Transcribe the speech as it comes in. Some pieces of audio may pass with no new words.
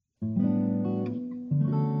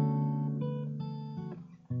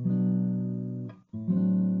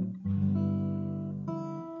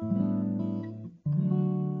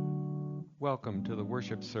welcome to the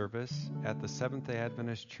worship service at the Seventh-day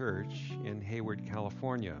Adventist Church in Hayward,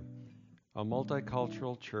 California, a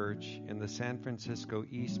multicultural church in the San Francisco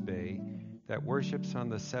East Bay that worships on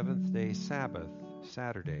the seventh-day Sabbath,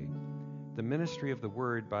 Saturday. The ministry of the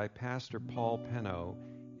Word by Pastor Paul Penno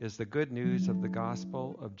is the good news of the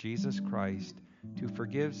gospel of Jesus Christ to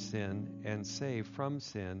forgive sin and save from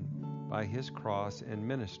sin by his cross and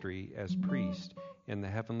ministry as priest in the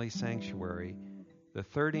heavenly sanctuary, the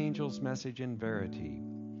third angel's message in verity.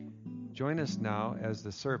 Join us now as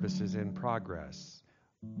the service is in progress.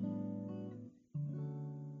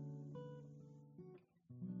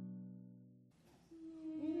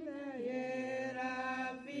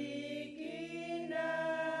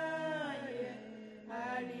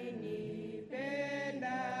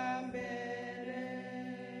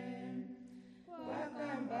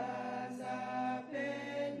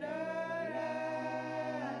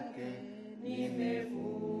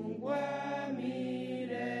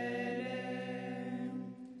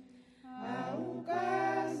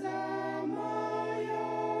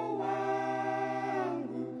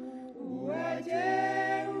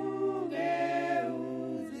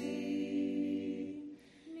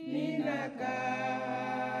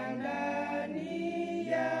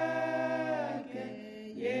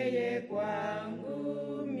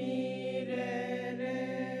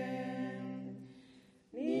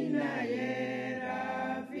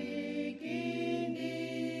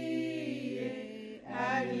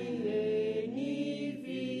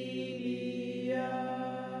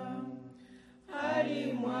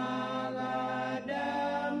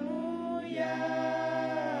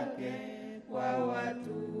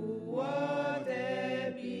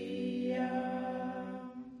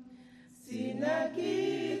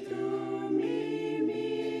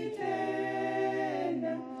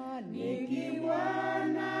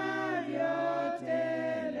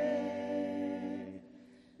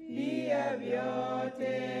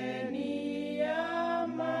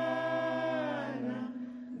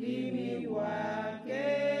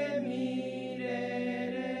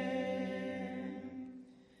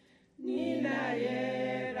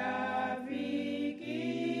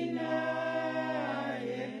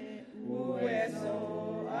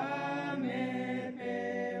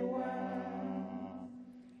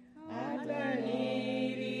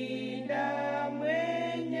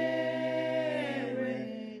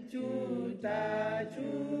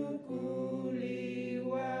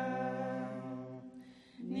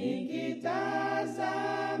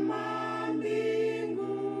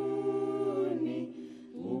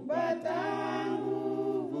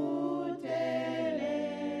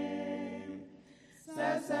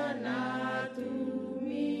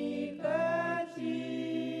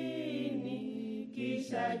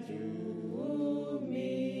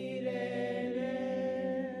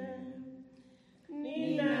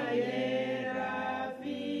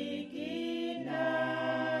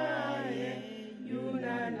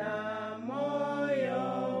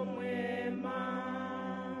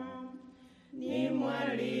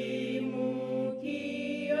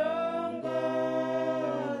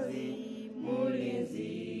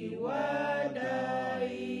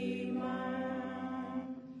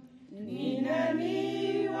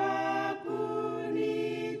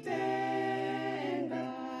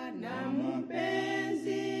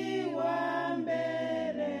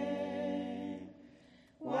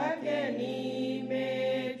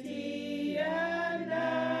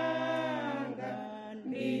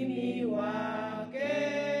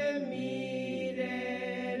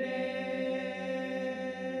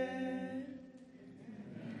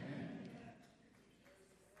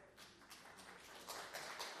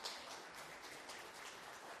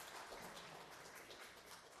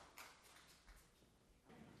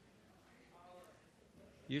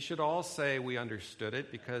 You should all say we understood it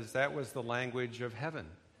because that was the language of heaven.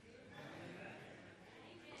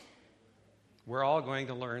 We're all going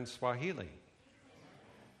to learn Swahili.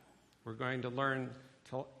 We're going to learn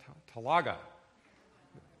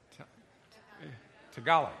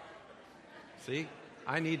Tagalog. See?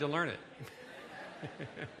 I need to learn it.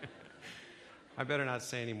 I better not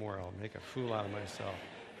say any more. I'll make a fool out of myself.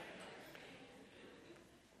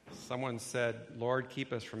 Someone said, Lord,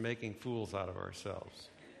 keep us from making fools out of ourselves.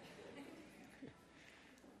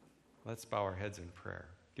 Let's bow our heads in prayer.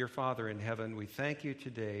 Dear Father in heaven, we thank you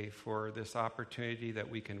today for this opportunity that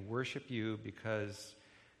we can worship you because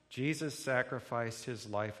Jesus sacrificed his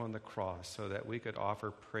life on the cross so that we could offer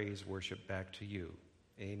praise worship back to you.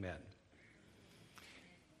 Amen.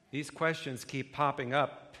 These questions keep popping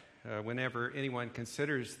up whenever anyone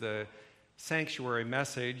considers the sanctuary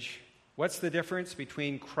message. What's the difference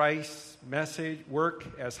between Christ's work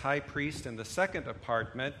as high priest in the second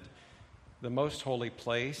apartment, the most holy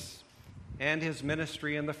place, and his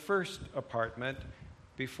ministry in the first apartment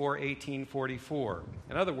before 1844?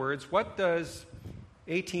 In other words, what does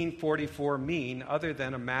 1844 mean other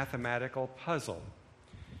than a mathematical puzzle?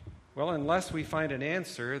 Well, unless we find an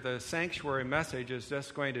answer, the sanctuary message is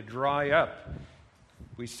just going to dry up.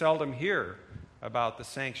 We seldom hear about the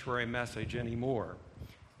sanctuary message anymore.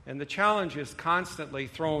 And the challenge is constantly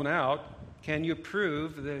thrown out: can you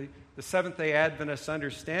prove the Seventh-day Adventist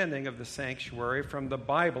understanding of the sanctuary from the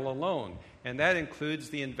Bible alone? And that includes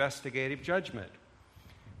the investigative judgment,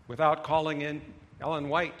 without calling in Ellen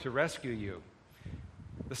White to rescue you.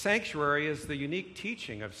 The sanctuary is the unique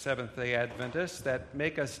teaching of Seventh-day Adventists that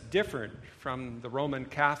make us different from the Roman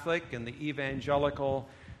Catholic and the evangelical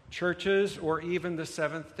churches, or even the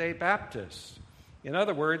Seventh-day Baptists. In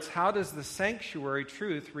other words, how does the sanctuary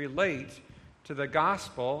truth relate to the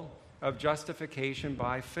gospel of justification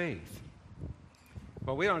by faith?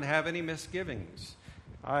 Well, we don't have any misgivings.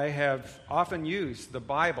 I have often used the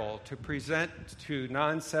Bible to present to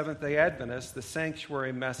non-Seventh-day Adventists the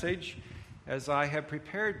sanctuary message as I have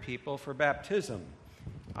prepared people for baptism.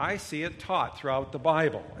 I see it taught throughout the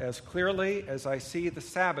Bible as clearly as I see the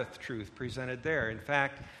Sabbath truth presented there. In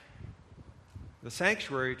fact, the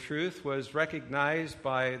sanctuary truth was recognized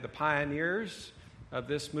by the pioneers of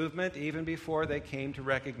this movement even before they came to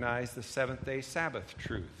recognize the seventh-day Sabbath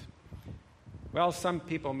truth. Well, some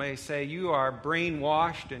people may say, you are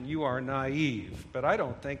brainwashed and you are naive, but I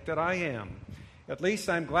don't think that I am. At least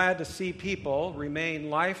I'm glad to see people remain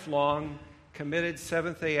lifelong, committed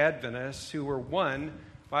Seventh-day Adventists who were won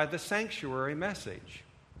by the sanctuary message.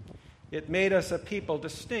 It made us a people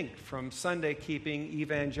distinct from Sunday-keeping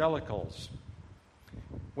evangelicals.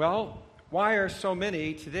 Well, why are so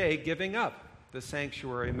many today giving up the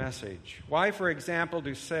sanctuary message? Why, for example,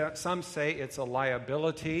 do some say it's a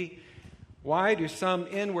liability? Why do some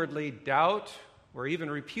inwardly doubt or even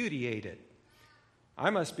repudiate it? I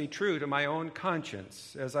must be true to my own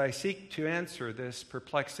conscience as I seek to answer this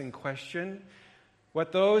perplexing question.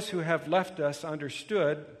 What those who have left us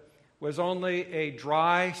understood was only a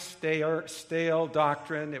dry, stale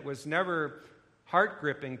doctrine. It was never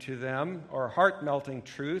heart-gripping to them or heart-melting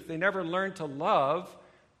truth. They never learned to love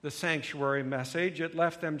the sanctuary message. It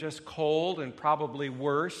left them just cold and probably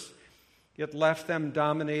worse. It left them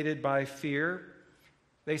dominated by fear.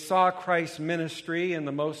 They saw Christ's ministry in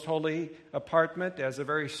the most holy apartment as a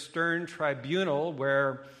very stern tribunal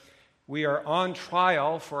where we are on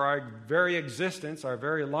trial for our very existence, our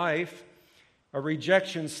very life. A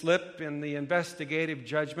rejection slip in the investigative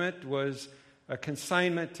judgment was a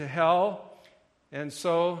consignment to hell. And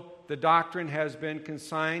so the doctrine has been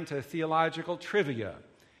consigned to theological trivia.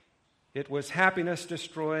 It was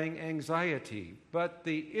happiness-destroying anxiety. But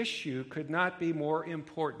the issue could not be more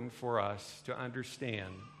important for us to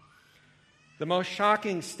understand. The most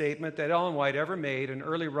shocking statement that Ellen White ever made in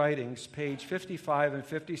early writings, page 55 and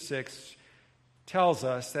 56, tells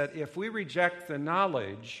us that if we reject the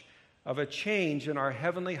knowledge of a change in our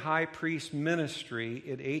heavenly high priest ministry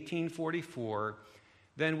in 1844,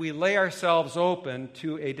 then we lay ourselves open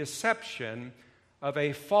to a deception of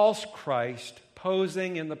a false Christ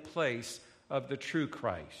posing in the place of the true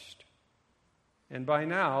Christ. And by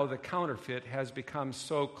now, the counterfeit has become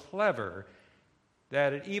so clever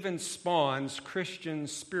that it even spawns Christian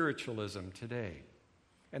spiritualism today.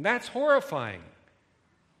 And that's horrifying.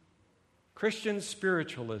 Christian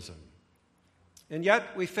spiritualism. And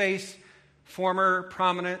yet we face former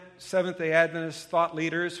prominent Seventh-day Adventist thought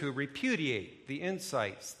leaders who repudiate the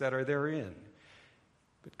insights that are therein.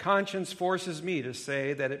 But conscience forces me to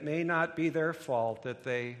say that it may not be their fault that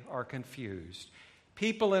they are confused.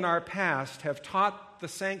 People in our past have taught the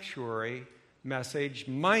sanctuary message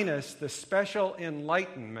minus the special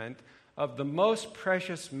enlightenment of the most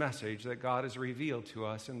precious message that God has revealed to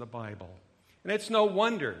us in the Bible. And it's no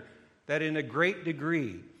wonder that in a great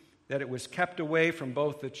degree that it was kept away from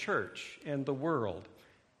both the church and the world.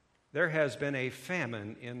 There has been a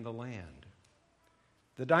famine in the land.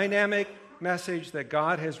 The dynamic message that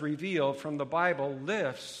God has revealed from the Bible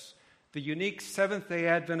lifts the unique Seventh-day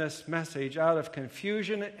Adventist message out of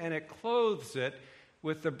confusion, and it clothes it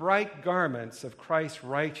with the bright garments of Christ's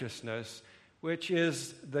righteousness, which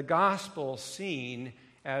is the gospel seen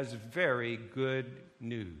as very good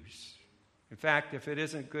news. In fact, if it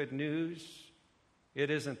isn't good news, it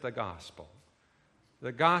isn't the gospel.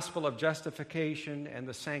 The gospel of justification and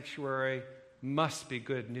the sanctuary must be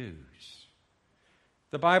good news.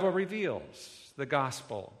 The Bible reveals the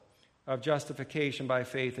gospel of justification by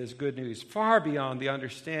faith as good news, far beyond the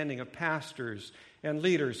understanding of pastors and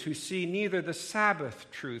leaders who see neither the Sabbath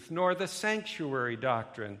truth nor the sanctuary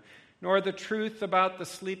doctrine, nor the truth about the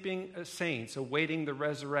sleeping saints awaiting the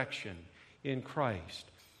resurrection in Christ.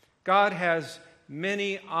 God has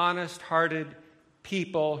many honest-hearted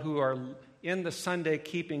people who are in the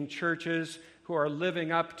Sunday-keeping churches who are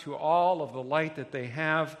living up to all of the light that they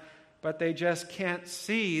have, but they just can't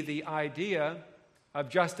see the idea of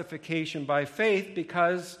justification by faith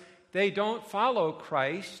because they don't follow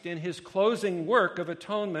Christ in his closing work of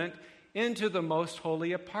atonement into the most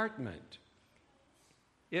holy apartment.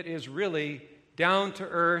 It is really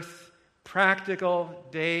down-to-earth, practical,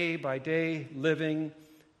 day-by-day living.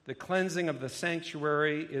 The cleansing of the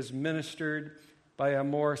sanctuary is ministered by a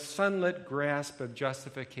more sunlit grasp of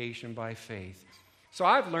justification by faith. So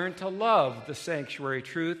I've learned to love the sanctuary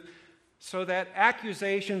truth so that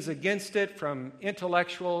accusations against it from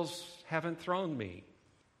intellectuals haven't thrown me.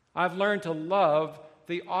 I've learned to love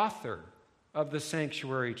the author of the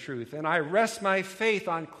sanctuary truth, and I rest my faith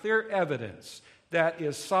on clear evidence that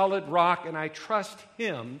is solid rock, and I trust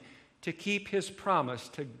him to keep his promise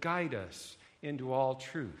to guide us into all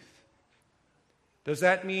truth. Does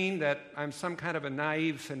that mean that I'm some kind of a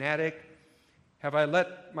naive fanatic? Have I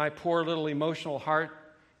let my poor little emotional heart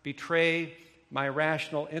betray my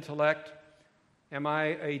rational intellect? Am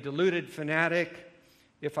I a deluded fanatic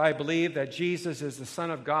if I believe that Jesus is the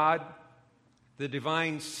Son of God, the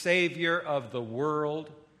divine Savior of the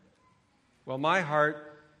world? Well, my heart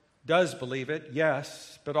does believe it,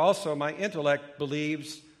 yes, but also my intellect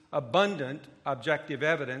believes abundant objective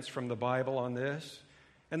evidence from the Bible on this.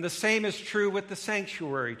 And the same is true with the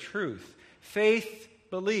sanctuary truth. Faith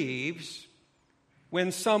believes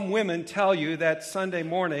when some women tell you that Sunday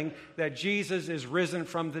morning that Jesus is risen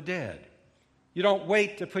from the dead. You don't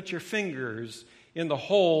wait to put your fingers in the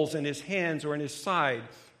holes in his hands or in his side,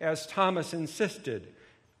 as Thomas insisted.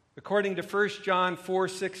 According to 1 John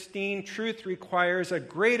 4:16, truth requires a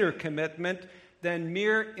greater commitment than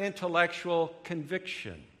mere intellectual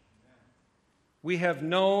conviction. We have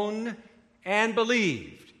known and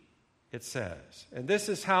believed, it says. And this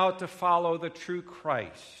is how to follow the true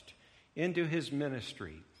Christ into his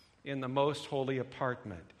ministry in the most holy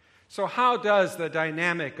apartment. So how does the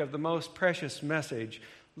dynamic of the most precious message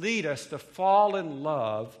lead us to fall in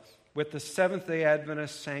love with the Seventh-day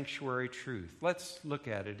Adventist sanctuary truth? Let's look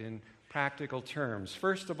at it in practical terms.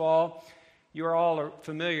 First of all, you are all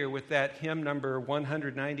familiar with that hymn number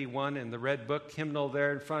 191 in the red book hymnal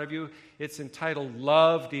there in front of you. It's entitled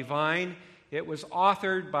Love Divine. It was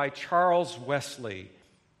authored by Charles Wesley,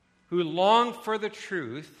 who longed for the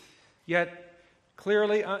truth, yet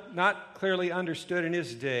not clearly understood in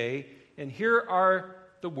his day. And here are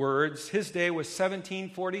the words. His day was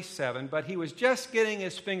 1747, but he was just getting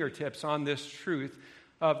his fingertips on this truth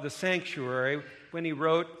of the sanctuary when he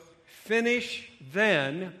wrote, "Finish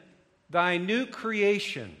then thy new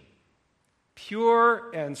creation,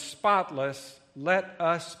 pure and spotless let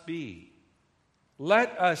us be.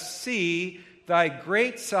 Let us see thy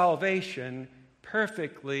great salvation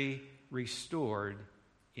perfectly restored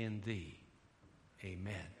in thee."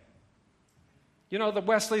 Amen. You know, the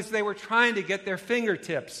Wesleys, they were trying to get their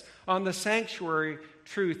fingertips on the sanctuary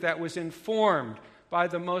truth that was informed by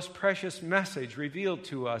the most precious message revealed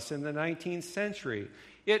to us in the 19th century.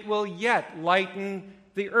 It will yet lighten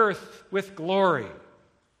the earth with glory.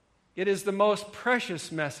 It is the most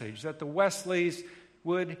precious message that the Wesleys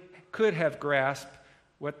could have grasped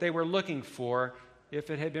what they were looking for if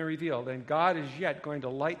it had been revealed. And God is yet going to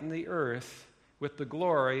lighten the earth with the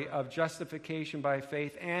glory of justification by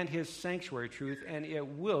faith and his sanctuary truth, and it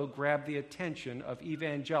will grab the attention of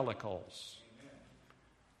evangelicals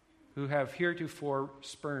who have heretofore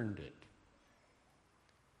spurned it.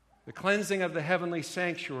 The cleansing of the heavenly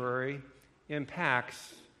sanctuary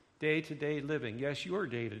impacts day-to-day living. Yes, your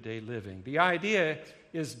day-to-day living. The idea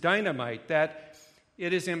is dynamite, that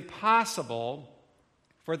it is impossible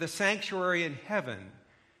for the sanctuary in heaven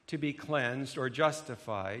to be cleansed or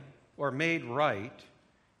justified or made right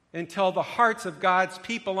until the hearts of God's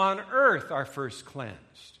people on earth are first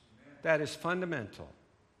cleansed. That is fundamental.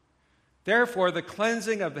 Therefore, the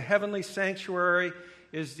cleansing of the heavenly sanctuary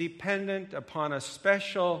is dependent upon a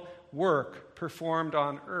special work performed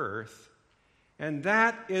on earth, and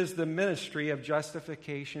that is the ministry of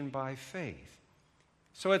justification by faith.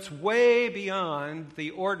 So it's way beyond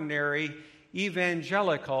the ordinary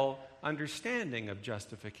evangelical understanding of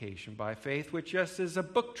justification by faith, which just is a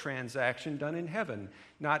book transaction done in heaven,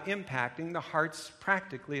 not impacting the hearts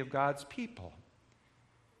practically of God's people.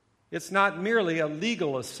 It's not merely a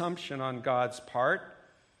legal assumption on God's part.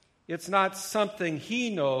 It's not something he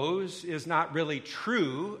knows is not really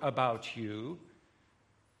true about you.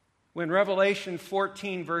 When Revelation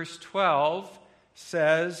 14, verse 12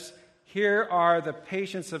 says, "Here are the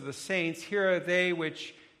patience of the saints, here are they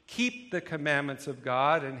which keep the commandments of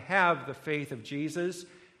God and have the faith of Jesus,"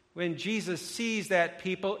 when Jesus sees that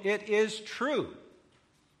people, it is true.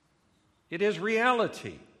 It is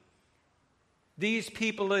reality. These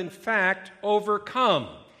people, in fact, overcome,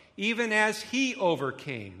 even as he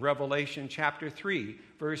overcame. Revelation chapter 3,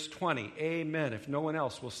 verse 20. Amen. If no one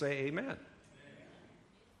else will say amen.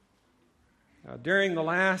 Now, during the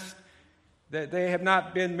last, they have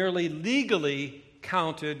not been merely legally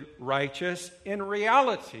counted righteous. In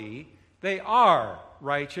reality, they are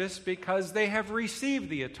righteous because they have received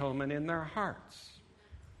the atonement in their hearts.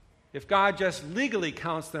 If God just legally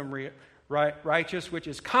counts them righteous, which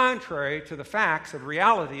is contrary to the facts of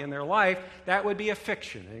reality in their life, that would be a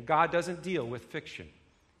fiction. And God doesn't deal with fiction.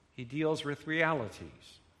 He deals with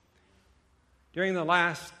realities. During the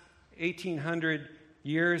last 1800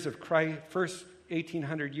 years of Christ, first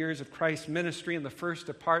 1800 years of Christ's ministry in the first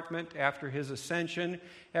department after his ascension,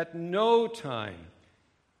 at no time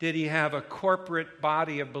did he have a corporate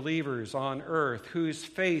body of believers on earth whose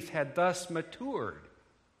faith had thus matured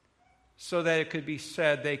so that it could be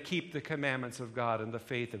said they keep the commandments of God and the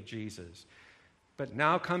faith of Jesus. But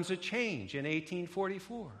now comes a change in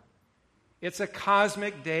 1844. It's a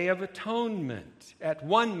cosmic day of atonement, at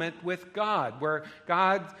one with God, where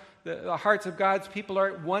the hearts of God's people are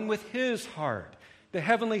at one with his heart. The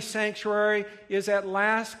heavenly sanctuary is at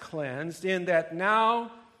last cleansed in that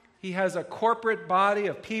now he has a corporate body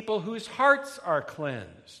of people whose hearts are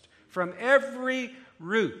cleansed from every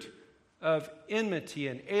root of enmity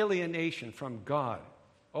and alienation from God.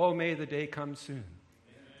 Oh, may the day come soon.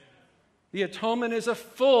 Amen. The atonement is a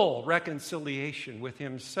full reconciliation with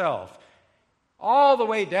himself, all the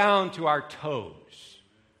way down to our toes,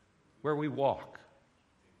 where we walk.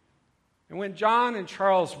 And when John and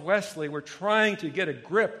Charles Wesley were trying to get a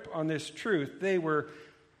grip on this truth, they were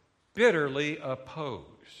bitterly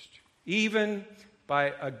opposed, even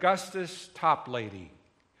by Augustus Toplady,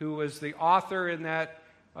 who was the author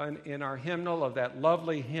in our hymnal of that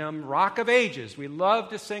lovely hymn, Rock of Ages. We love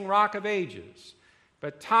to sing Rock of Ages.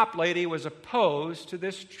 But Toplady was opposed to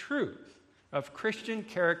this truth of Christian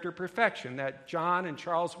character perfection that John and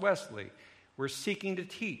Charles Wesley were seeking to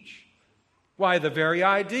teach. Why, the very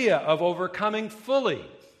idea of overcoming fully,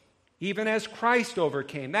 even as Christ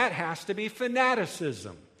overcame, that has to be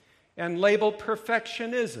fanaticism and labeled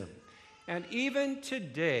perfectionism. And even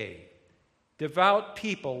today, devout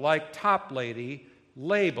people like Toplady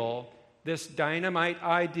label this dynamite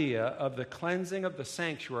idea of the cleansing of the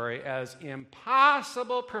sanctuary as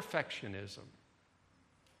impossible perfectionism.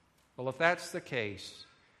 Well, if that's the case,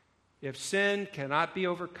 if sin cannot be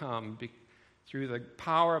overcome through the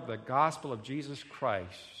power of the gospel of Jesus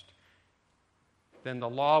Christ, then the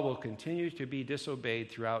law will continue to be disobeyed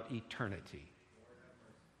throughout eternity.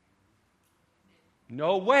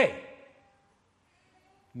 No way.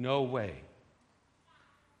 No way.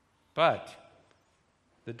 But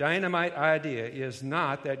the dynamite idea is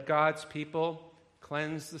not that God's people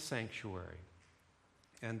cleanse the sanctuary.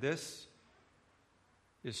 And this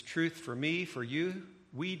is truth for me, for you.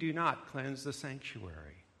 We do not cleanse the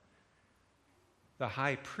sanctuary. The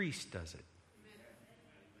high priest does it.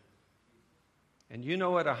 And you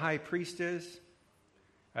know what a high priest is?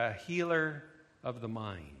 A healer of the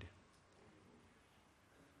mind.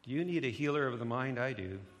 Do you need a healer of the mind? I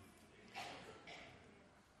do.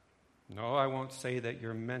 No, I won't say that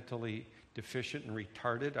you're mentally deficient and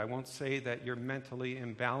retarded. I won't say that you're mentally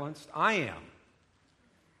imbalanced. I am.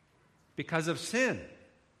 Because of sin.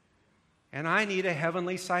 And I need a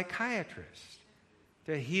heavenly psychiatrist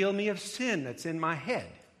to heal me of sin that's in my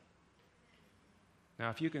head. Now,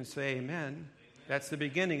 if you can say amen, that's the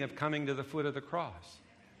beginning of coming to the foot of the cross.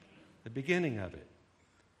 The beginning of it.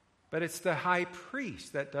 But it's the high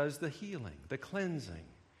priest that does the healing, the cleansing.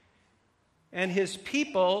 And his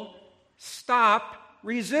people stop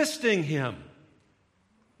resisting him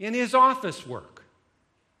in his office work.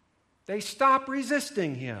 They stop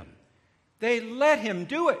resisting him. They let him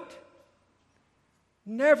do it.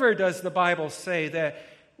 Never does the Bible say that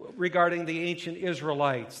regarding the ancient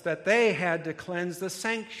Israelites that they had to cleanse the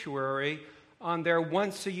sanctuary on their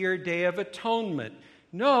once-a-year Day of Atonement.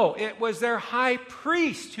 No, it was their high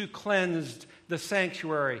priest who cleansed the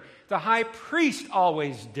sanctuary. The high priest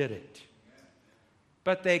always did it.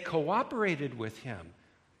 But they cooperated with him.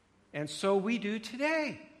 And so we do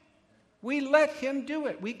today. We let him do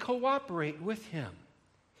it. We cooperate with him.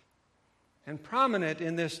 And prominent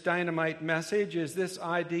in this dynamite message is this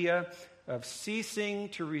idea of ceasing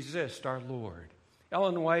to resist our Lord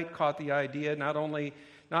Ellen White caught the idea not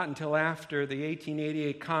until after the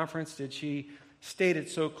 1888 conference did she state it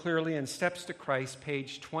so clearly in Steps to Christ,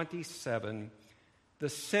 page 27. The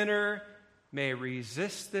sinner may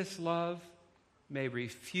resist this love, may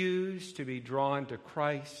refuse to be drawn to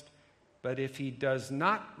Christ, but if he does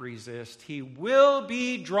not resist, he will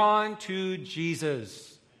be drawn to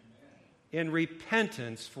Jesus in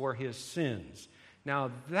repentance for his sins.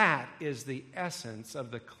 Now that is the essence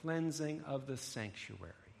of the cleansing of the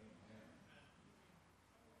sanctuary.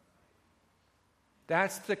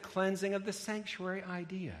 That's the cleansing of the sanctuary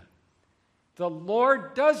idea. The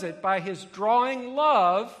Lord does it by his drawing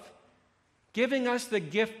love, giving us the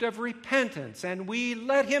gift of repentance, and we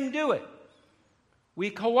let him do it. We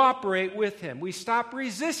cooperate with him. We stop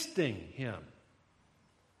resisting him.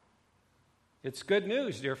 It's good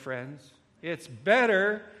news, dear friends. It's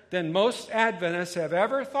better than most Adventists have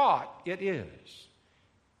ever thought it is.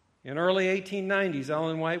 In early 1890s,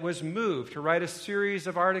 Ellen White was moved to write a series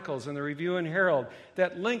of articles in the Review and Herald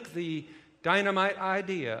that linked the dynamite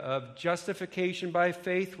idea of justification by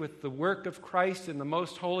faith with the work of Christ in the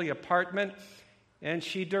most holy apartment, and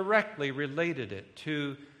she directly related it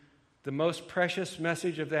to the most precious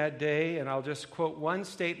message of that day. And I'll just quote one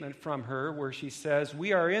statement from her where she says,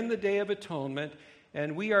 "We are in the Day of Atonement,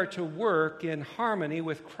 and we are to work in harmony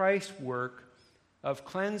with Christ's work of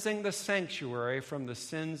cleansing the sanctuary from the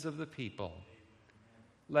sins of the people.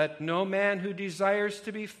 Let no man who desires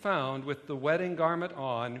to be found with the wedding garment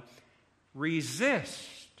on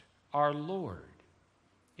resist our Lord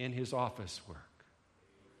in his office work."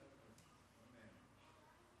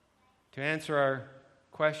 To answer our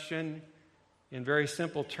question in very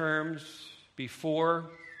simple terms,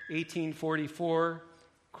 before 1844,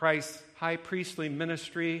 Christ's high priestly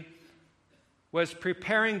ministry was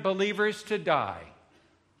preparing believers to die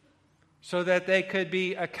so that they could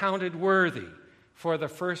be accounted worthy for the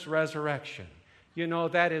first resurrection. You know,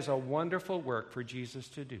 that is a wonderful work for Jesus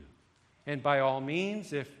to do. And by all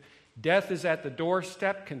means, if death is at the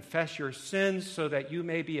doorstep, confess your sins so that you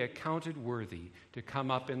may be accounted worthy to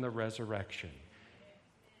come up in the resurrection.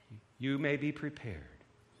 You may be prepared.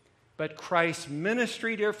 But Christ's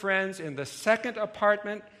ministry, dear friends, in the second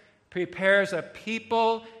apartment prepares a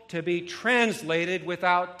people to be translated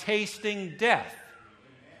without tasting death.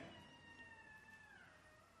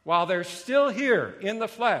 While they're still here in the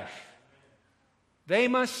flesh, they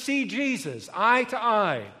must see Jesus eye to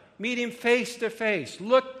eye, meet him face to face,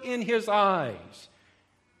 look in his eyes,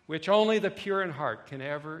 which only the pure in heart can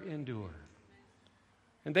ever endure.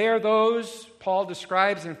 And they are those Paul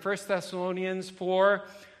describes in 1 Thessalonians 4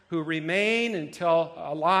 who remain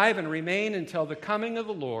alive and remain until the coming of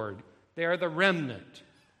the Lord. They are the remnant,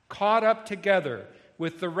 caught up together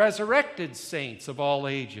with the resurrected saints of all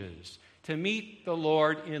ages to meet the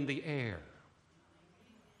Lord in the air.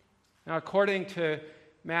 Now, according to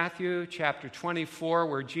Matthew chapter 24,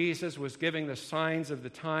 where Jesus was giving the signs of the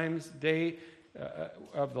times, day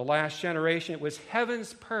of the last generation, it was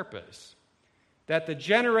heaven's purpose that the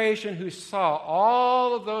generation who saw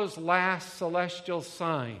all of those last celestial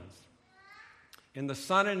signs in the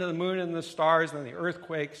sun and the moon and the stars and the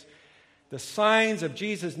earthquakes, the signs of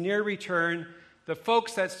Jesus' near return, the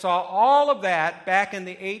folks that saw all of that back in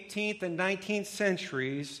the 18th and 19th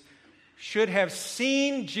centuries should have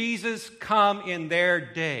seen Jesus come in their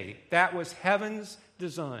day. That was heaven's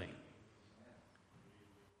design.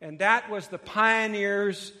 And that was the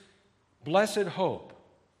pioneers' blessed hope.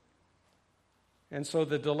 And so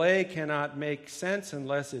the delay cannot make sense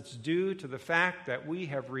unless it's due to the fact that we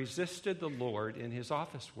have resisted the Lord in his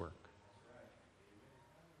office work.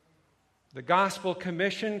 The gospel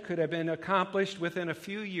commission could have been accomplished within a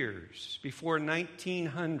few years, before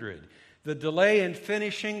 1900. The delay in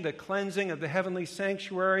finishing the cleansing of the heavenly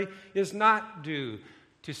sanctuary is not due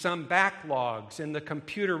to some backlogs in the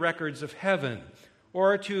computer records of heaven,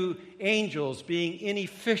 or to angels being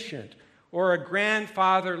inefficient, or a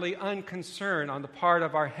grandfatherly unconcern on the part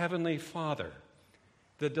of our Heavenly Father.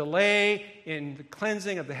 The delay in the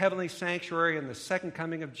cleansing of the heavenly sanctuary and the second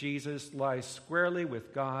coming of Jesus lies squarely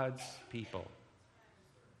with God's people.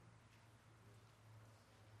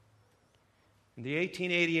 And the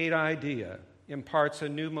 1888 idea imparts a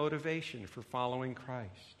new motivation for following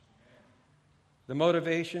Christ. The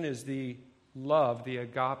motivation is the love, the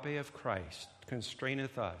agape of Christ,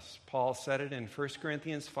 constraineth us. Paul said it in 1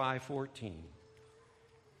 Corinthians 5:14.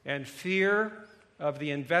 And fear of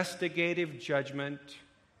the investigative judgment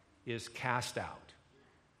is cast out.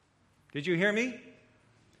 Did you hear me?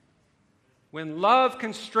 When love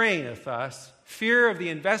constraineth us, fear of the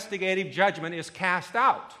investigative judgment is cast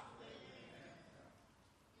out.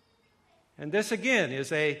 And this again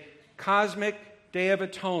is a cosmic Day of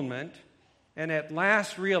Atonement and at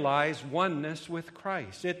last realize oneness with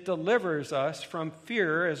Christ. It delivers us from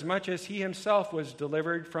fear as much as he himself was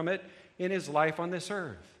delivered from it in his life on this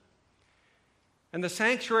earth. And the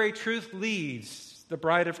sanctuary truth leads the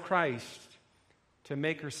bride of Christ to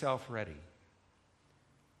make herself ready.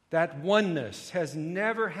 That oneness has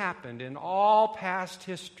never happened in all past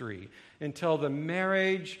history until the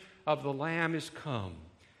marriage of the Lamb is come.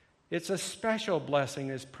 It's a special blessing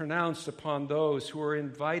is pronounced upon those who are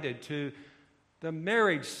invited to the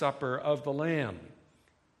marriage supper of the Lamb.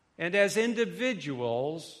 And as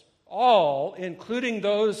individuals, all, including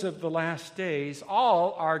those of the last days,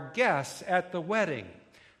 all are guests at the wedding.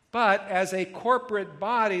 But as a corporate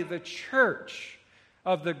body, the church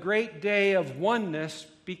of the great day of oneness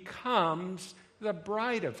becomes the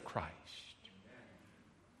bride of Christ.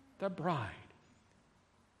 The bride.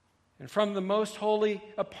 And from the most holy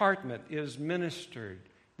apartment is ministered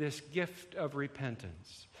this gift of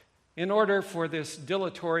repentance. In order for this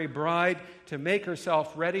dilatory bride to make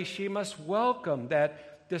herself ready, she must welcome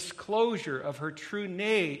that disclosure of her true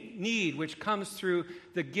need, which comes through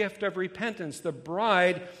the gift of repentance. The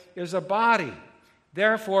bride is a body.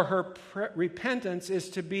 Therefore, her repentance is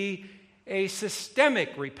to be a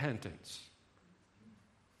systemic repentance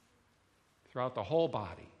throughout the whole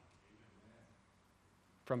body,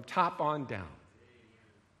 from top on down.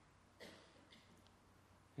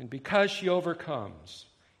 And because she overcomes,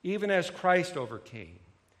 even as Christ overcame,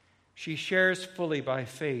 she shares fully by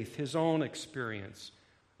faith his own experience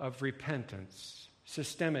of repentance,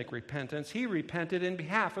 systemic repentance. He repented in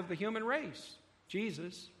behalf of the human race,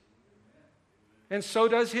 Jesus. And so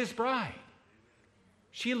does his bride.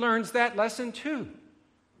 She learns that lesson too.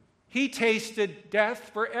 He tasted death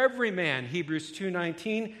for every man, Hebrews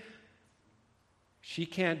 2:19. She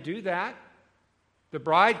can't do that. The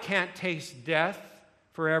bride can't taste death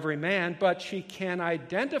for every man, but she can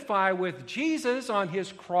identify with Jesus on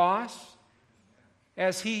his cross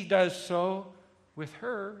as he does so with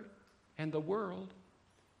her and the world.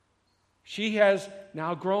 She has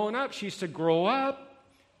now grown up. She's to grow up.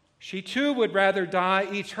 She too would rather die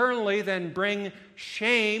eternally than bring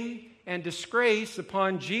shame and disgrace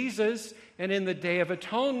upon Jesus. And in the Day of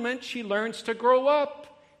Atonement, she learns to grow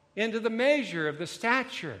up into the measure of the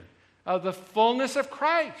stature of the fullness of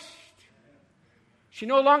Christ. She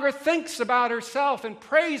no longer thinks about herself and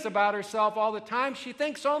prays about herself all the time. She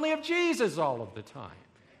thinks only of Jesus all of the time,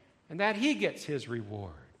 and that he gets his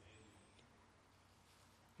reward.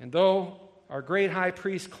 And though our great high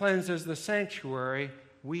priest cleanses the sanctuary,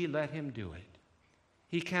 we let him do it.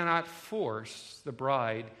 He cannot force the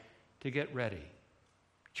bride to get ready.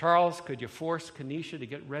 Charles, could you force Kenesha to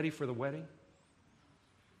get ready for the wedding?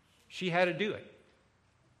 She had to do it.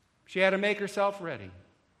 She had to make herself ready.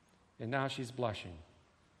 And now she's blushing.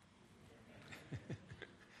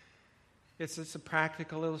 It's a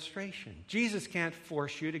practical illustration. Jesus can't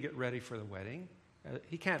force you to get ready for the wedding.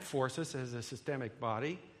 He can't force us as a systemic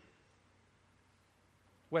body.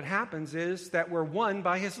 What happens is that we're won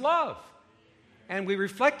by his love, and we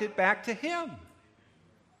reflect it back to him.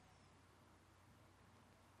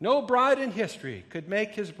 No bride in history could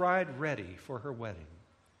make his bride ready for her wedding.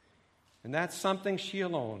 And that's something she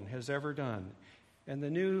alone has ever done. And the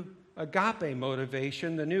new agape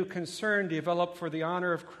motivation, the new concern developed for the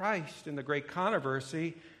honor of Christ in the great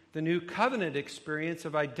controversy, the new covenant experience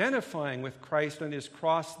of identifying with Christ on his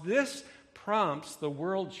cross, this prompts the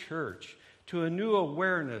world church to a new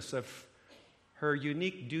awareness of her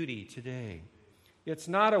unique duty today. It's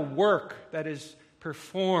not a work that is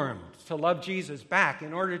performed to love Jesus back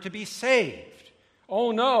in order to be saved.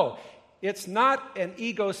 Oh no, it's not an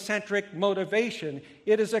egocentric motivation.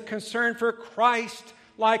 It is a concern for Christ,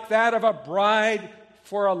 like that of a bride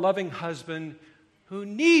for a loving husband who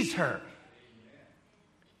needs her.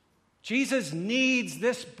 Jesus needs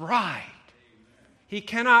this bride. He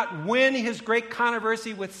cannot win his great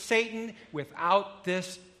controversy with Satan without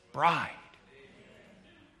this bride.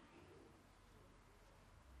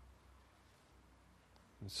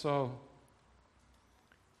 And so,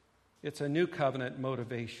 it's a new covenant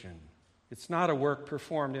motivation. It's not a work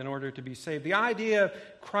performed in order to be saved. The idea of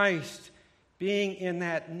Christ being in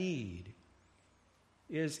that need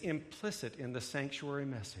is implicit in the sanctuary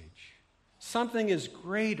message. Something is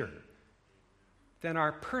greater than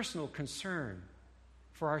our personal concern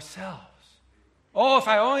for ourselves. Oh, if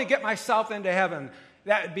I only get myself into heaven,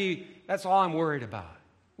 that's all I'm worried about.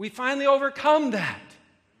 We finally overcome that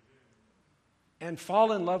and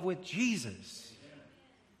fall in love with Jesus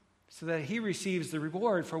so that he receives the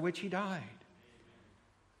reward for which he died.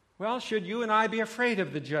 Well, should you and I be afraid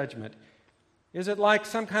of the judgment? Is it like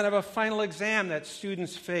some kind of a final exam that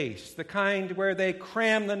students face, the kind where they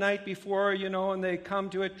cram the night before, and they come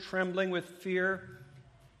to it trembling with fear?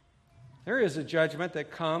 There is a judgment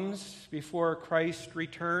that comes before Christ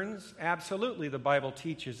returns. Absolutely, the Bible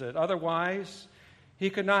teaches it. Otherwise, he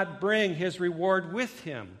could not bring his reward with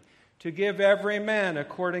him to give every man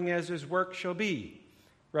according as his work shall be.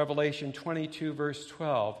 Revelation 22, verse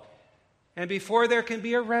 12. And before there can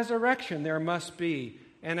be a resurrection, there must be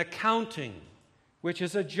an accounting, which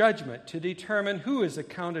is a judgment to determine who is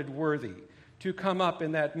accounted worthy to come up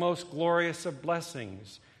in that most glorious of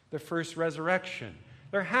blessings, the first resurrection.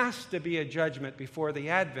 There has to be a judgment before the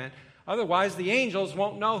Advent. Otherwise, the angels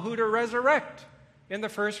won't know who to resurrect in the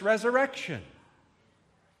first resurrection.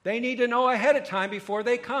 They need to know ahead of time before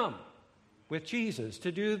they come with Jesus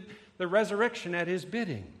to do the resurrection at his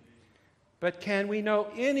bidding. But can we know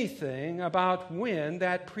anything about when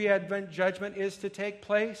that pre-Advent judgment is to take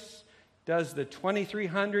place? Does the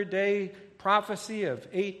 2300-day prophecy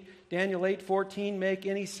of Daniel 8:14 make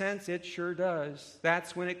any sense? It sure does.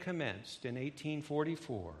 That's when it commenced in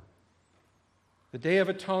 1844. The Day of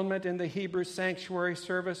Atonement in the Hebrew sanctuary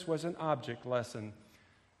service was an object lesson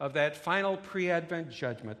of that final pre-Advent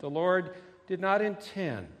judgment. The Lord did not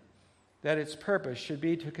intend that its purpose should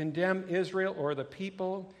be to condemn Israel or the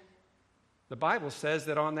people. The Bible says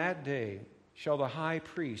that on that day shall the high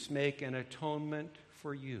priest make an atonement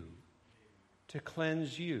for you, to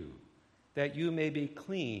cleanse you, that you may be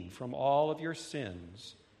clean from all of your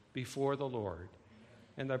sins before the Lord.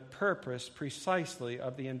 And the purpose precisely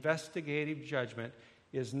of the investigative judgment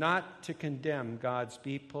is not to condemn God's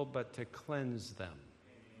people, but to cleanse them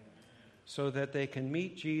so that they can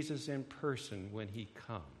meet Jesus in person when he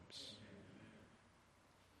comes.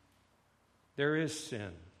 There is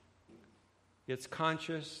sin. It's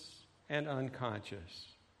conscious and unconscious.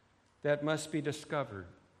 That must be discovered.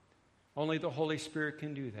 Only the Holy Spirit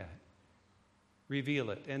can do that.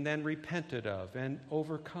 Reveal it and then repented of and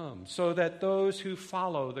overcome, so that those who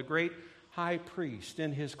follow the great high priest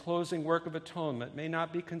in his closing work of atonement may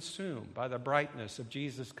not be consumed by the brightness of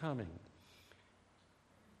Jesus' coming.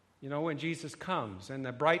 When Jesus comes and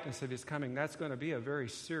the brightness of his coming, that's going to be a very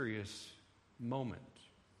serious moment.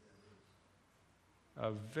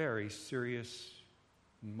 A very serious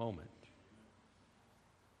moment.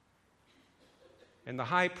 And the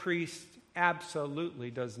high priest absolutely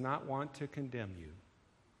does not want to condemn you.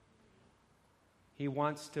 He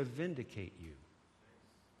wants to vindicate you.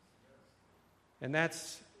 And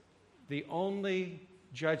that's the only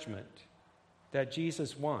judgment that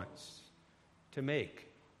Jesus wants to make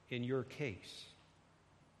in your case.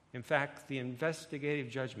 In fact, the investigative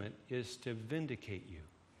judgment is to vindicate you,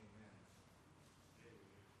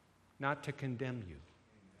 not to condemn you.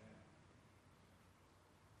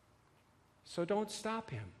 So don't stop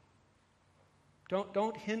him.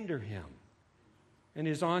 Don't hinder him in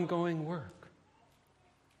his ongoing work.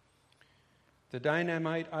 The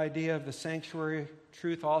dynamite idea of the sanctuary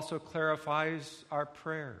truth also clarifies our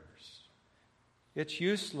prayers. It's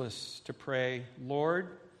useless to pray, Lord,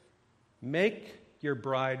 make your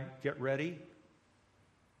bride get ready.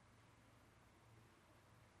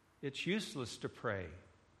 It's useless to pray,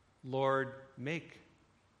 Lord, make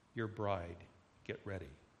your bride get ready.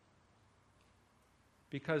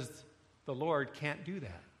 Because the Lord can't do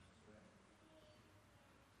that.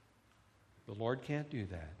 The Lord can't do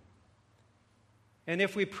that. And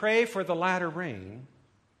if we pray for the latter rain,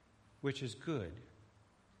 which is good,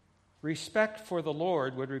 respect for the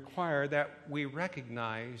Lord would require that we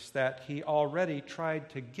recognize that he already tried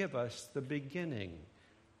to give us the beginning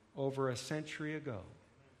over a century ago.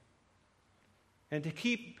 And to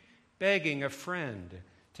keep begging a friend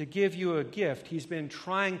to give you a gift he's been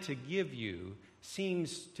trying to give you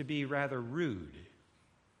seems to be rather rude.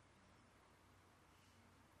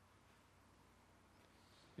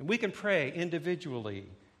 And we can pray individually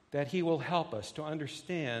that he will help us to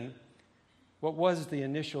understand what was the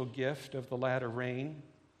initial gift of the latter rain.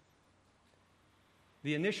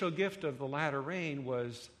 The initial gift of the latter rain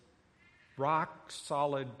was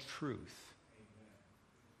rock-solid truth.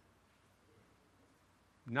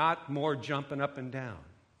 Not more jumping up and down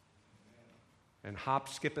and hop,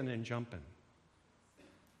 skipping, and jumping.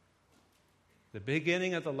 The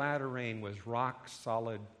beginning of the latter rain was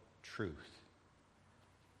rock-solid truth.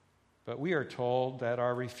 But we are told that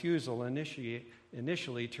our refusal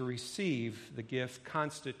initially to receive the gift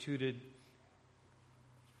constituted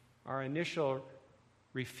our initial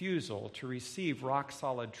refusal to receive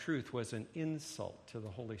rock-solid truth was an insult to the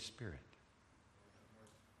Holy Spirit.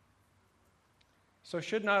 So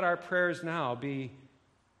should not our prayers now be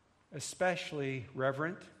especially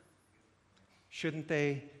reverent? Shouldn't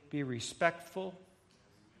they be respectful?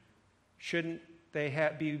 Shouldn't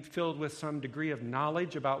they be filled with some degree of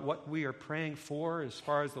knowledge about what we are praying for as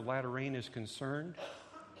far as the latter rain is concerned?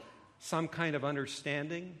 Some kind of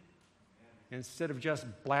understanding instead of just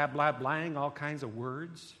blah, blah, blahing all kinds of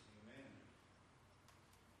words?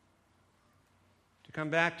 To come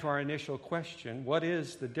back to our initial question, what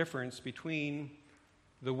is the difference between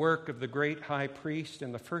the work of the great high priest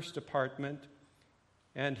in the first apartment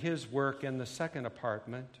and his work in the second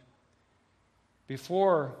apartment?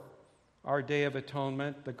 Before our Day of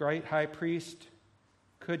Atonement, the great high priest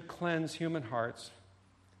could cleanse human hearts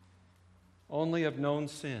only of known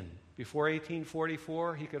sin. Before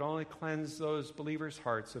 1844, he could only cleanse those believers'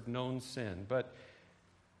 hearts of known sin. But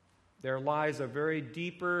there lies a very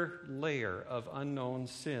deeper layer of unknown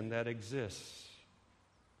sin that exists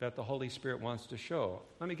that the Holy Spirit wants to show.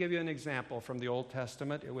 Let me give you an example from the Old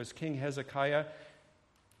Testament. It was King Hezekiah.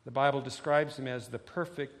 The Bible describes him as the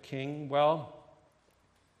perfect king. Well,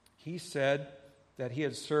 he said that he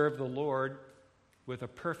had served the Lord with a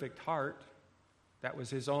perfect heart. That was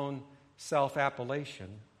his own self-appellation.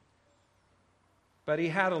 But he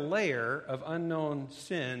had a layer of unknown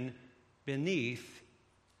sin beneath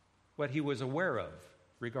what he was aware of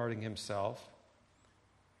regarding himself.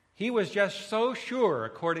 He was just so sure,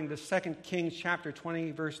 according to 2 Kings chapter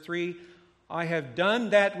 20, verse 3, I have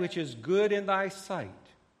done that which is good in thy sight.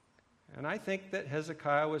 And I think that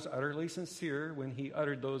Hezekiah was utterly sincere when he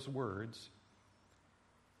uttered those words.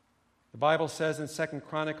 The Bible says in 2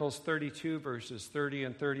 Chronicles 32, verses 30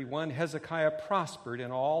 and 31, Hezekiah prospered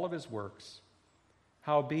in all of his works.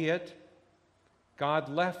 Howbeit, God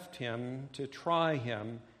left him to try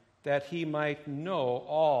him, that he might know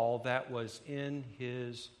all that was in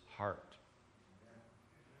his heart.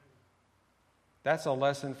 That's a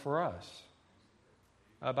lesson for us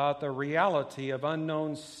about the reality of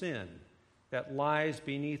unknown sin that lies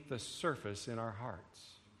beneath the surface in our hearts.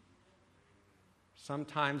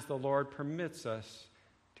 Sometimes the Lord permits us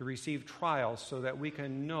to receive trials so that we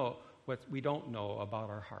can know what we don't know about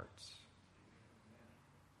our hearts.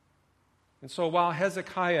 And so while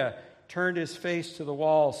Hezekiah turned his face to the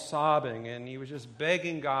wall sobbing, and he was just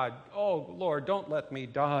begging God, oh, Lord, don't let me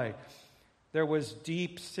die, there was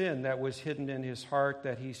deep sin that was hidden in his heart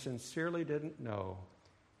that he sincerely didn't know.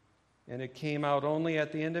 And it came out only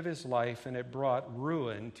at the end of his life, and it brought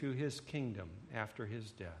ruin to his kingdom after his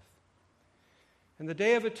death. And the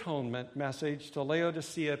Day of Atonement message to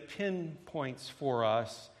Laodicea pinpoints for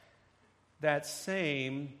us that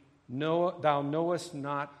same thou knowest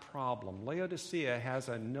not problem. Laodicea has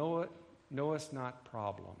a knowest not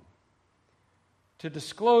problem. To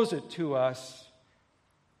disclose it to us,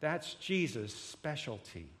 that's Jesus'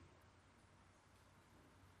 specialty.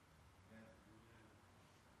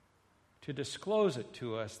 To disclose it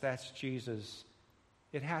to us, that's Jesus.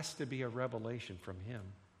 It has to be a revelation from him,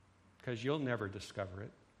 because you'll never discover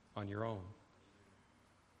it on your own.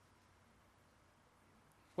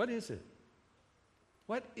 What is it?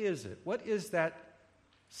 What is it? What is that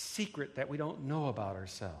secret that we don't know about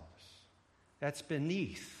ourselves that's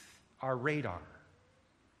beneath our radar,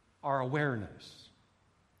 our awareness?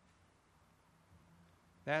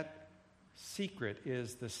 That secret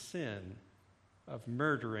is the sin of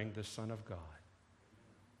murdering the Son of God.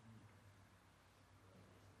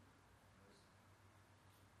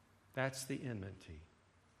 That's the enmity.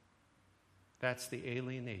 That's the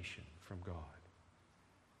alienation from God.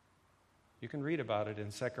 You can read about it in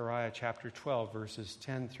Zechariah chapter 12, verses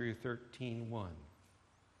 10 through 13:1.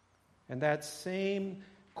 And that same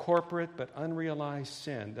corporate but unrealized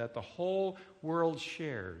sin that the whole world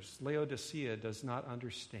shares, Laodicea does not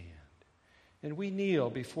understand. And we kneel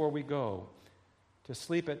before we go to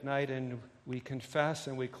sleep at night, and we confess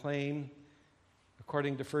and we claim,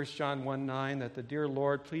 according to 1 John 1:9, that the dear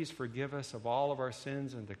Lord, please forgive us of all of our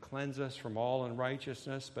sins and to cleanse us from all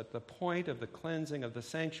unrighteousness. But the point of the cleansing of the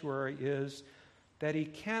sanctuary is that he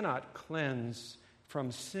cannot cleanse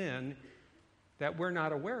from sin that we're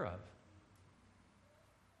not aware of.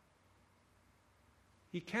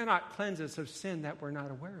 He cannot cleanse us of sin that we're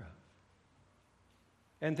not aware of.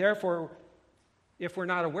 And therefore, if we're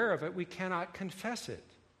not aware of it, we cannot confess it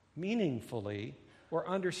meaningfully or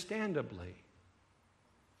understandably.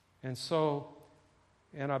 And so,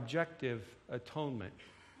 an objective atonement,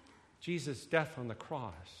 Jesus' death on the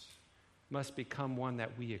cross, must become one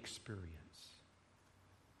that we experience.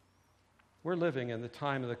 We're living in the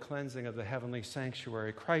time of the cleansing of the heavenly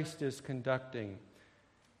sanctuary. Christ is conducting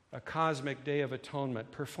a cosmic day of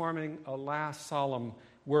atonement, performing a last solemn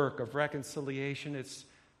work of reconciliation. It's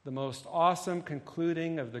the most awesome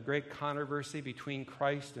concluding of the great controversy between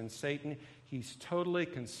Christ and Satan. He's totally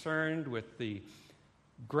concerned with the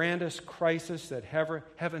grandest crisis that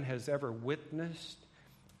heaven has ever witnessed.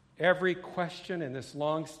 Every question in this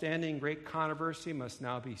long-standing great controversy must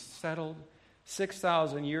now be settled.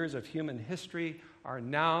 6,000 years of human history are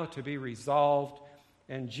now to be resolved,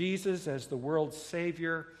 and Jesus, as the world's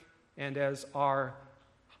Savior and as our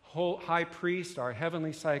high priest, our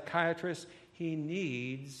heavenly psychiatrist, he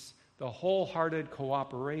needs the wholehearted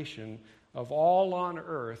cooperation of all on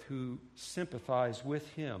earth who sympathize with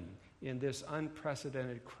him in this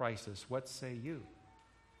unprecedented crisis. What say you?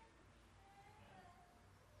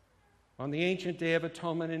 On the ancient Day of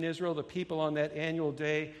Atonement in Israel, the people on that annual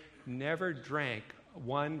day never drank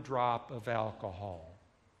one drop of alcohol.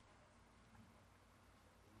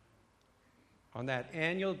 On that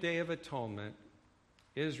annual Day of Atonement,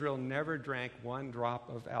 Israel never drank one drop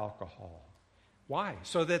of alcohol. Why?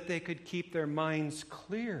 So that they could keep their minds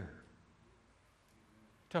clear,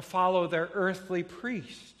 to follow their earthly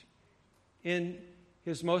priest in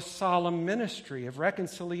his most solemn ministry of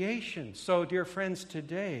reconciliation. So, dear friends,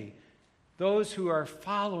 today, those who are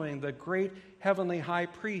following the great heavenly high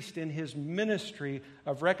priest in his ministry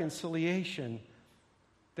of reconciliation,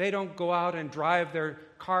 they don't go out and drive their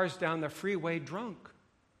cars down the freeway drunk.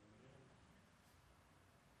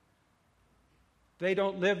 They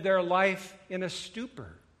don't live their life in a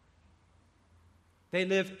stupor. They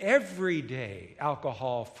live every day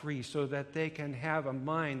alcohol-free so that they can have a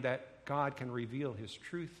mind that God can reveal his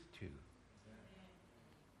truth to.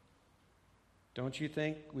 Don't you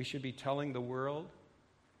think we should be telling the world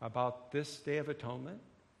about this Day of Atonement?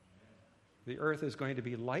 The earth is going to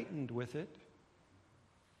be lightened with it.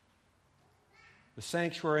 The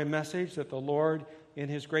sanctuary message that the Lord, in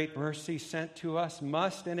his great mercy, sent to us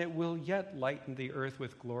must and it will yet lighten the earth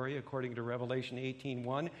with glory, according to Revelation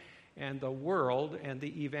 18:1. And the world, and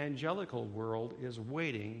the evangelical world, is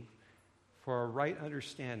waiting for a right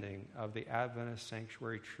understanding of the Adventist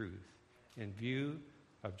sanctuary truth in view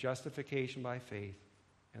of justification by faith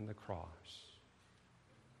and the cross.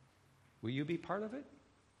 Will you be part of it?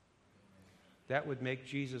 That would make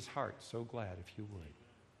Jesus' heart so glad if you would.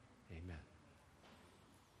 Amen.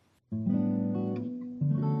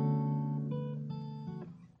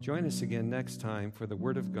 Join us again next time for the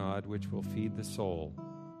Word of God, which will feed the soul.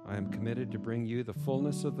 I am committed to bring you the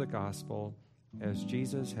fullness of the gospel as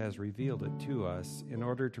Jesus has revealed it to us in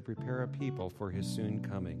order to prepare a people for his soon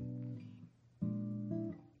coming.